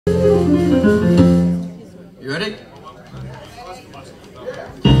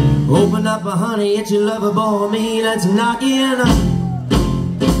Open up, honey, it's your lover boy, me that's knocking.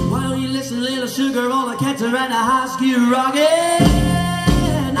 Why don't you listen, little sugar, all the cats are at the high school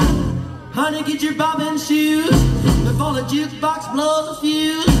rocking. Honey, get your bobbin shoes before the jukebox blows a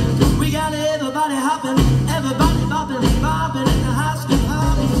fuse. We got everybody hopping, everybody bopping, bopping at the high school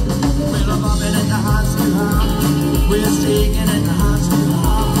hop. We're bopping at the high school hop. We're singing at the high school hop.